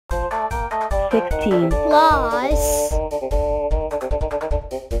16 plus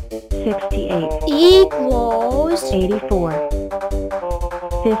 68 equals 84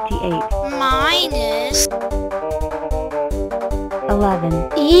 58 minus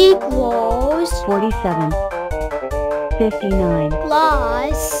 11 equals 47 59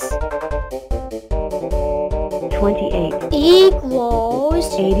 plus 28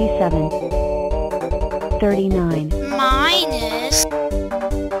 equals 87 39 minus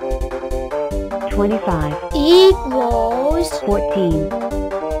 25 equals 14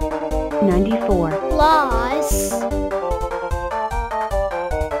 94 plus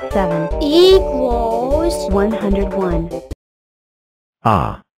 7 equals 101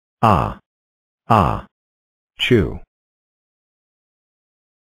 chew.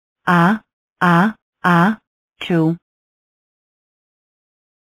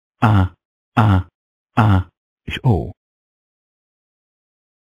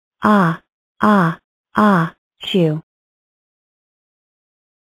 chew.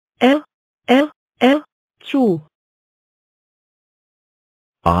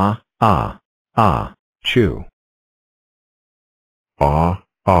 Show. Chew.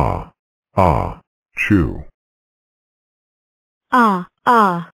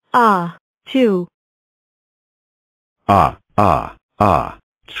 Chew. Chew.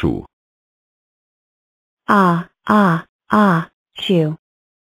 Chew. Chew. Chew.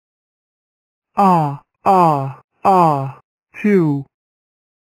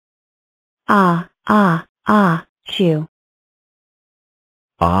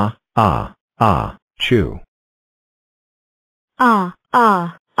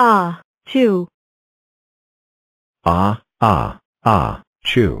 Chew. Chew. Chew. Chew. Chew.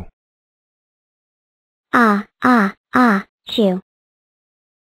 Chew. Chew.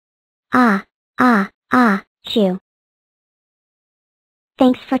 Chew.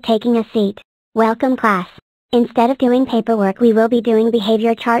 Thanks for taking a seat. Welcome class. Instead of doing paperwork we will be doing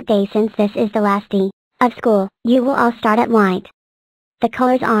behavior chart day since this is the last day of school. You will all start at white. The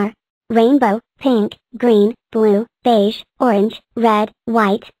colors are rainbow, pink, green, blue, beige, orange, red,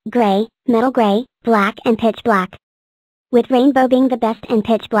 white, gray, metal gray, black and pitch black. With rainbow being the best and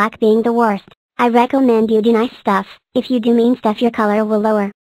pitch black being the worst, I recommend you do nice stuff. If you do mean stuff your color will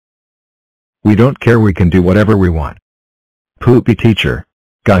lower. We don't care, we can do whatever we want. Poopy teacher.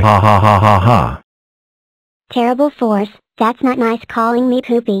 Gah ha ha ha ha ha. Terrible force, that's not nice calling me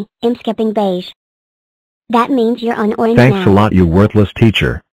poopy. I'm skipping beige. That means you're on orange Thanks now. a lot, you worthless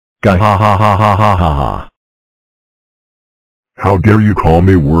teacher. Gah ha ha ha ha ha ha ha. How dare you call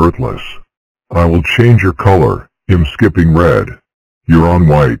me worthless? I will change your color. I'm skipping red. You're on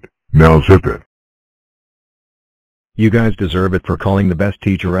white. Now zip it. You guys deserve it for calling the best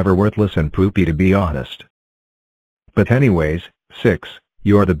teacher ever worthless and poopy, to be honest. But anyways, 6,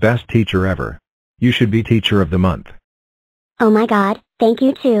 you're the best teacher ever. You should be teacher of the month. Oh my god, thank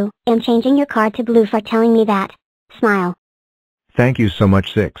you too. I'm changing your card to blue for telling me that. Smile. Thank you so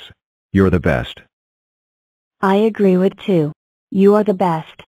much, 6. You're the best. I agree with 2. You are the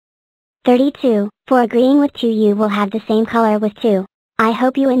best. 32, for agreeing with 2 you will have the same color with 2. I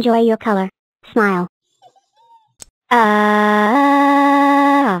hope you enjoy your color. Smile.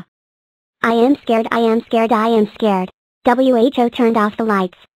 I am scared, I am scared, I am scared. WHO turned off the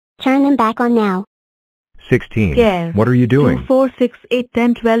lights. Turn them back on now. 16. Scare. What are you doing? 2, 4, 6, 8,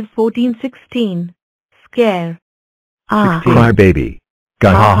 10, 12, 14, 16. Scare. 16. Cry baby.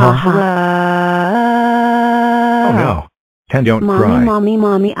 Gah ha ha ha. Oh no. 10. Don't Mommy, cry.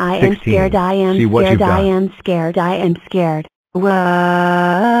 mommy, I am 16. scared, I am See what scared, you've I done. am scared, I am scared. Oh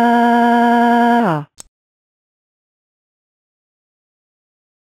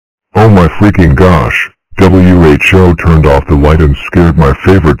my freaking gosh. WHO turned off the light and scared my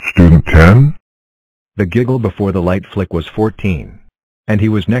favorite student 10? The giggle before the light flick was 14. And he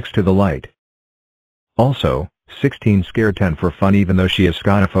was next to the light. Also, 16 scared 10 for fun even though she has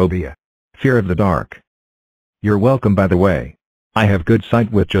scotophobia. Fear of the dark. You're welcome, by the way. I have good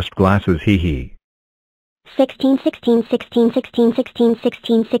sight with just glasses, hee hee. 16, 16, 16, 16, 16,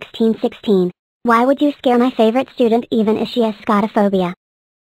 16, 16, 16. Why would you scare my favorite student even if she has scotophobia?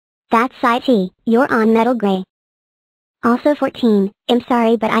 That's side T, you're on metal gray. Also 14, I'm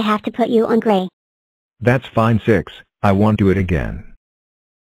sorry but I have to put you on gray. That's fine, 6, I won't do it again.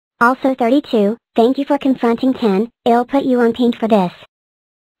 Also 32, thank you for confronting 10, I'll put you on paint for this.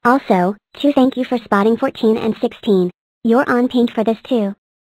 Also, 2 thank you for spotting 14 and 16. You're on paint for this too.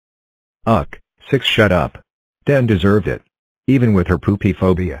 6 shut up. 10 deserved it. Even with her poopy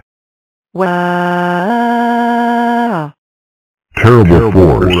phobia. Wow. Terrible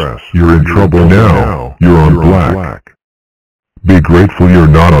force. You're in trouble now. You're on black. Be grateful you're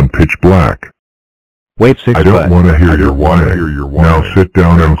not on pitch black. Wait 6 I don't but. want to hear your whining. Now sit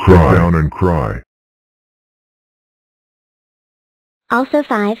down and cry. Also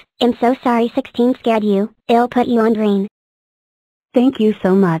 5, I'm so sorry 16 scared you, it'll put you on green. Thank you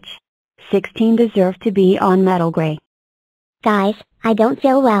so much. 16 deserve to be on metal gray. Guys, I don't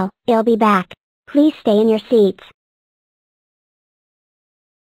feel well, I'll be back. Please stay in your seats.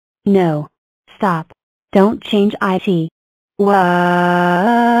 No. Stop. Don't change IT.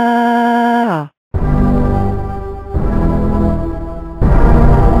 Wow.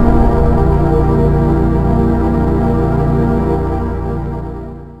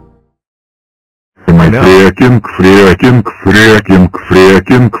 know. Фрекинг,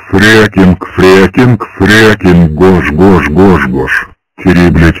 гош.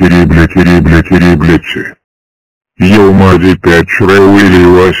 Теребля. Йомади печре уили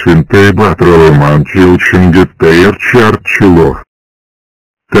вашин батролы мантилчинге тейр чарчило.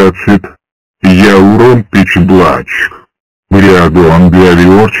 Тацит, я урон пич блач. Рядом для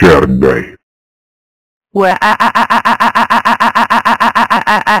виорчардой.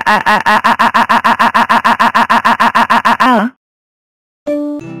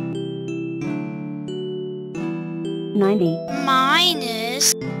 90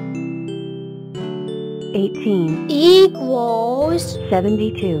 minus 18 equals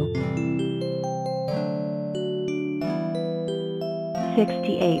 72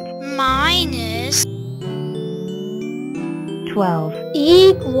 68 minus 12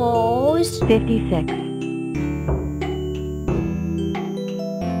 equals 56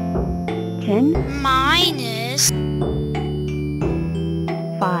 10 minus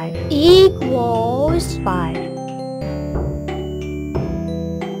 5 equals 5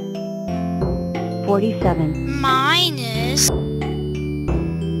 47 minus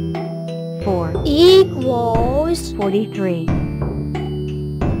 4 equals 43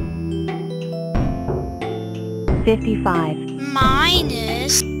 55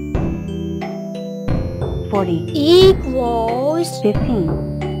 minus 40 equals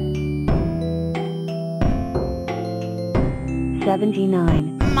 15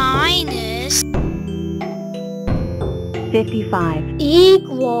 79 minus 55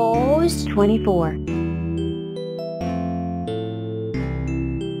 equals 24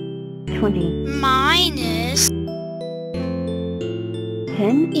 20 minus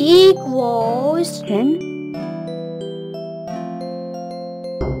 10 equals 10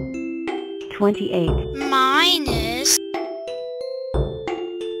 28 minus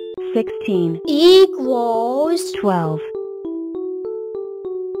 16 equals 12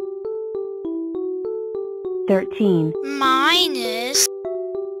 13 minus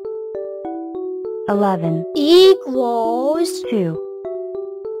 11 equals 2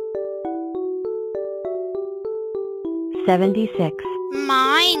 76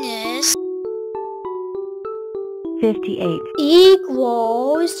 minus 58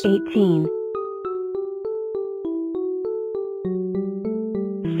 equals 18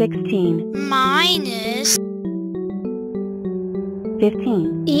 16 minus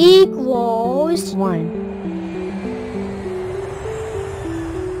 15 equals 1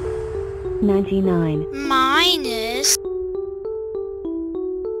 99 minus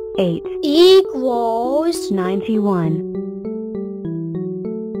 8 equals 91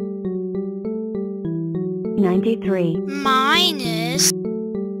 93 minus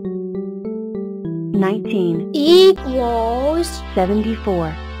 19 equals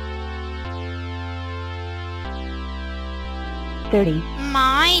 74 30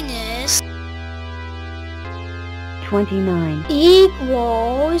 minus 29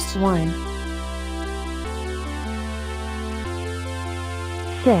 equals 1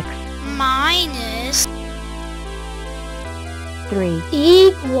 6 minus 3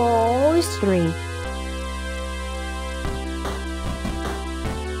 equals 3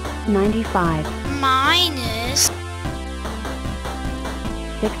 95 minus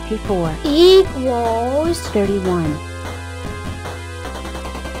 64 equals 31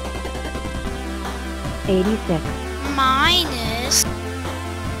 86 minus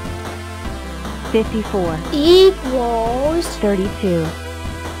 54 equals 32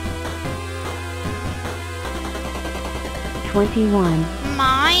 21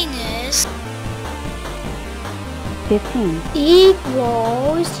 minus 15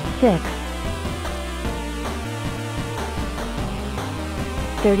 equals 6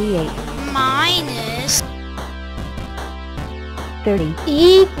 38 minus 30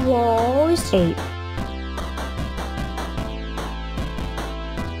 equals 8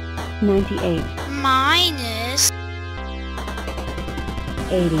 98 minus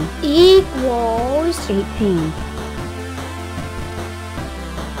 80 equals 18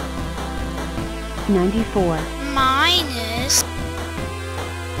 94. minus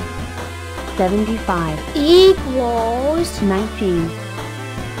 75. equals 19.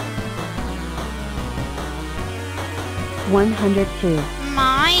 102.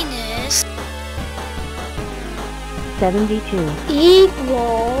 minus 72.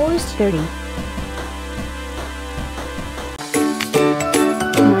 equals 30.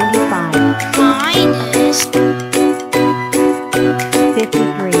 95. minus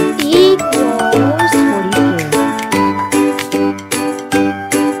 53. equals 42.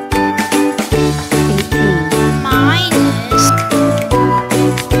 18. minus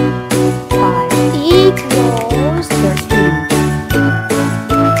 5. equals 13.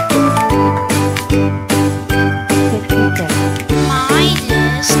 66. minus 46.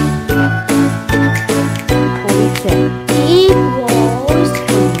 equals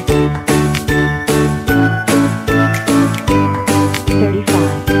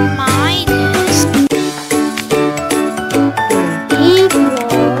 35. minus 3.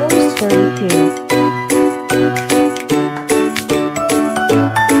 equals 32.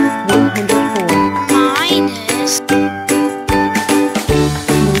 104. minus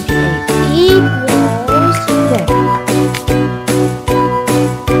 98. equals 6. 65.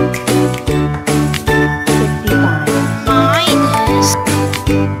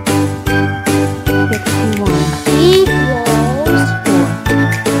 minus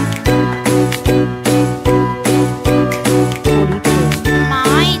 61. equals 4. 42.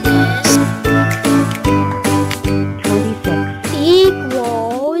 minus 26.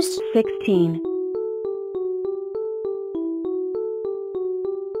 equals 16.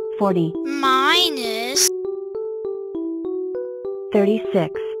 40. minus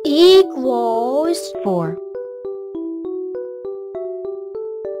 36. equals 4.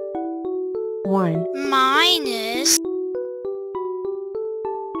 1. minus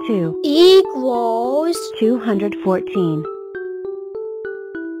 2. equals 214.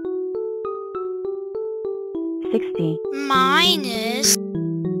 60. minus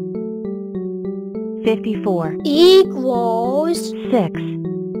 54. equals 6.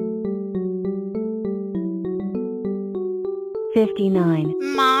 59.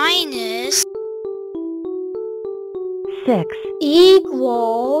 minus 6.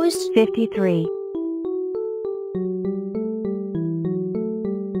 equals 53.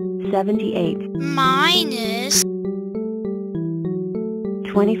 78. minus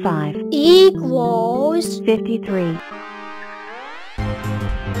 25. equals 53.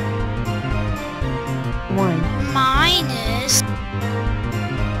 1. minus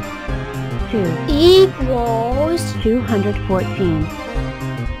 2. equals 214.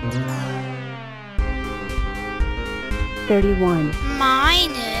 31.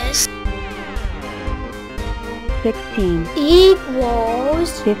 minus 16.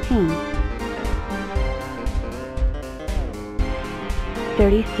 equals 15.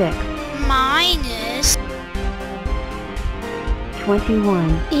 36. minus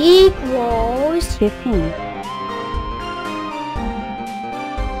 21. equals 15.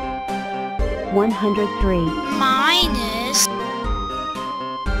 103. minus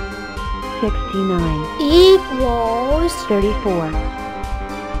 69. equals 34.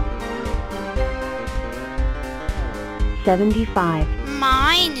 75.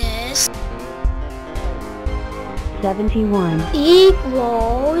 minus 71.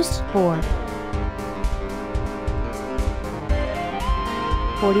 equals 4.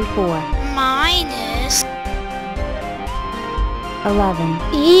 44. minus 11.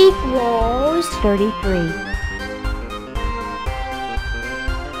 equals 33.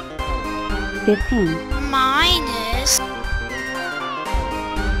 15. minus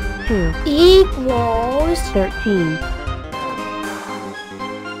 2. equals 13.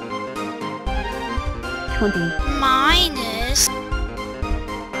 20. minus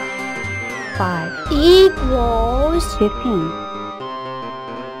 5. equals 15.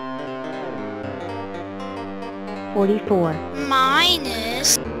 44.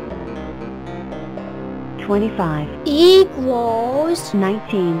 minus 25. equals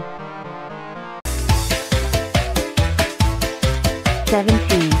 19.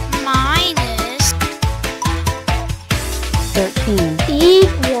 17. minus 13.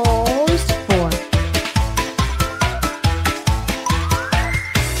 equals 4.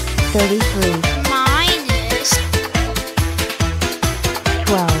 33. minus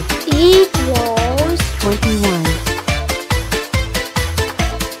 12. equals 21.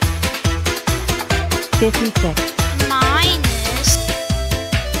 56. minus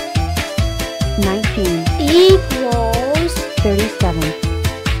 19. equals 37.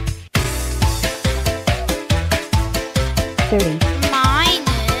 30.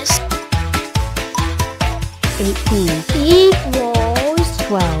 minus 18 equals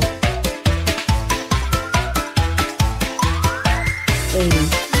 12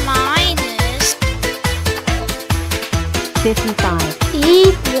 80 minus 55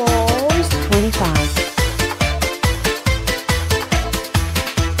 equals 25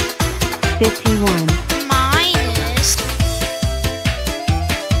 51 minus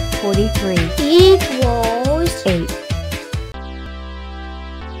 43 equals 8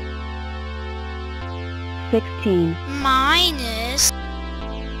 16 minus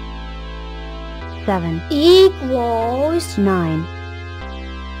 7 equals 9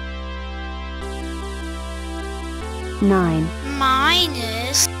 9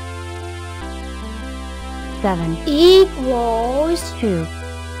 minus 7 equals 2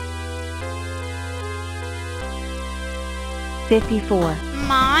 54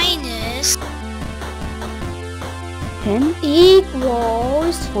 minus 10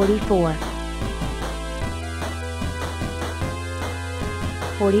 equals 44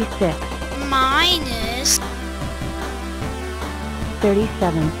 46 minus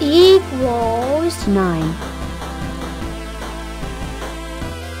 37 equals 9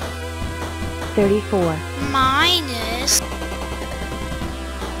 34 minus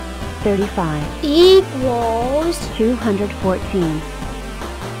 35 equals 214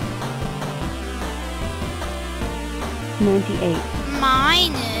 98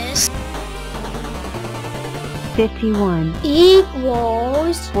 minus 51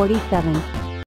 equals 47